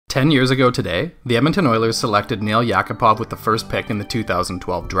10 years ago today, the Edmonton Oilers selected Nail Yakupov with the first pick in the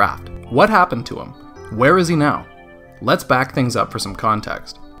 2012 draft. What happened to him? Where is he now? Let's back things up for some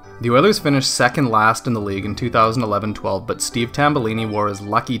context. The Oilers finished second last in the league in 2011-12, but Steve Tambellini wore his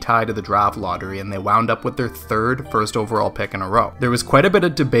lucky tie to the draft lottery and they wound up with their third first overall pick in a row. There was quite a bit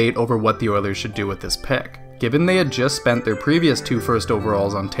of debate over what the Oilers should do with this pick. Given they had just spent their previous two first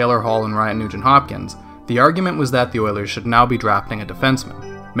overalls on Taylor Hall and Ryan Nugent-Hopkins, the argument was that the Oilers should now be drafting a defenseman.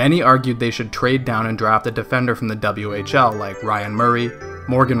 Many argued they should trade down and draft a defender from the WHL like Ryan Murray,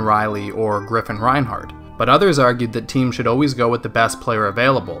 Morgan Rielly, or Griffin Reinhart. But others argued that teams should always go with the best player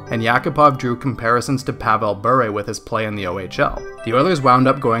available, and Yakupov drew comparisons to Pavel Bure with his play in the OHL. The Oilers wound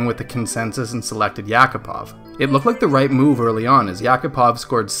up going with the consensus and selected Yakupov. It looked like the right move early on, as Yakupov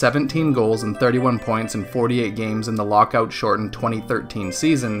scored 17 goals and 31 points in 48 games in the lockout-shortened 2013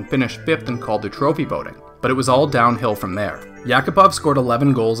 season, finished 5th in Calder Trophy voting. But it was all downhill from there. Yakupov scored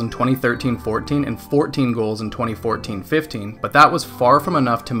 11 goals in 2013-14 and 14 goals in 2014-15, but that was far from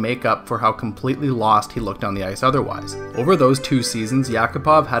enough to make up for how completely lost he looked on the ice otherwise. Over those two seasons,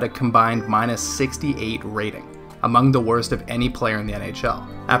 Yakupov had a combined -68 rating, among the worst of any player in the NHL.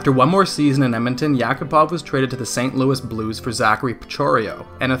 After one more season in Edmonton, Yakupov was traded to the St. Louis Blues for Zachary Pachurio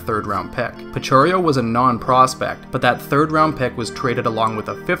and a third-round pick. Pachurio was a non-prospect, but that third-round pick was traded along with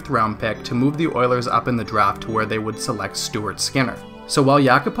a fifth-round pick to move the Oilers up in the draft to where they would select Stuart Skinner. So while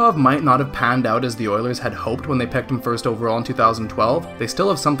Yakupov might not have panned out as the Oilers had hoped when they picked him first overall in 2012, they still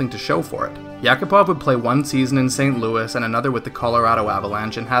have something to show for it. Yakupov would play one season in St. Louis and another with the Colorado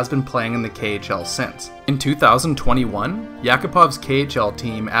Avalanche and has been playing in the KHL since. In 2021, Yakupov's KHL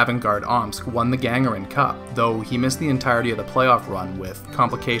team, Avangard Omsk, won the Gagarin Cup, though he missed the entirety of the playoff run with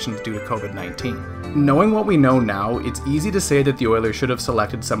complications due to COVID-19. Knowing what we know now, it's easy to say that the Oilers should have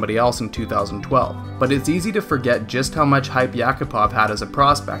selected somebody else in 2012, but it's easy to forget just how much hype Yakupov had as a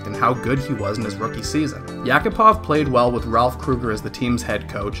prospect and how good he was in his rookie season. Yakupov played well with Ralph Krueger as the team's head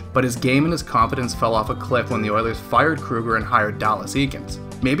coach, but his game and his confidence fell off a cliff when the Oilers fired Krueger and hired Dallas Eakins.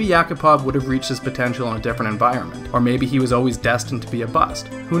 Maybe Yakupov would have reached his potential in a different environment, or maybe he was always destined to be a bust.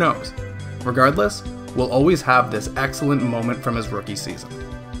 Who knows? Regardless, we'll always have this excellent moment from his rookie season.